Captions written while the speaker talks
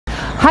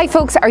Hi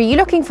folks, are you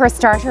looking for a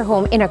starter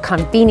home in a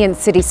convenient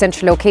city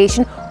centre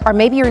location, or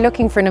maybe you're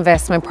looking for an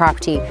investment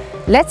property?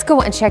 Let's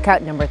go and check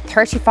out number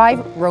 35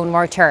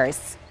 Roanmore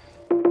Terrace.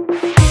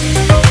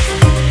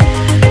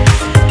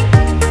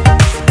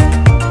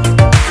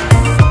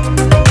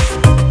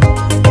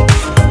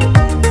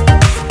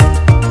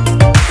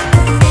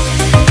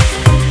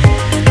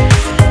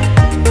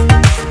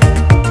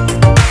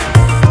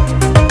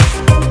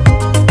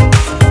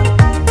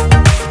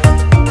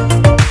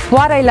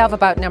 What I love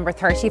about number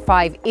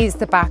 35 is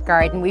the back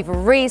garden. We've a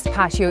raised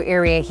patio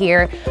area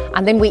here,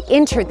 and then we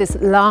enter this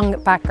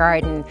long back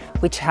garden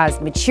which has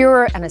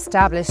mature and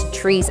established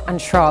trees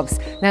and shrubs.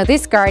 Now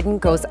this garden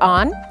goes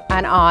on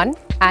and on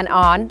and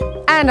on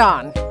and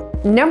on.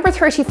 Number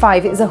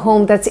 35 is a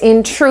home that's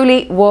in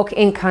truly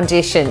walk-in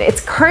condition.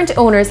 Its current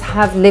owners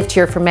have lived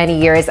here for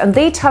many years, and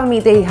they tell me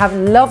they have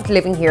loved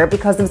living here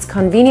because of its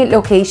convenient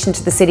location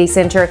to the city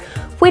centre,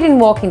 within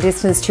walking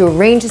distance to a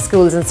range of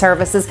schools and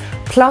services,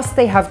 plus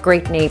they have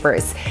great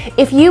neighbours.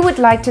 If you would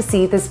like to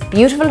see this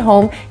beautiful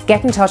home,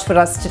 get in touch with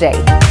us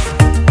today.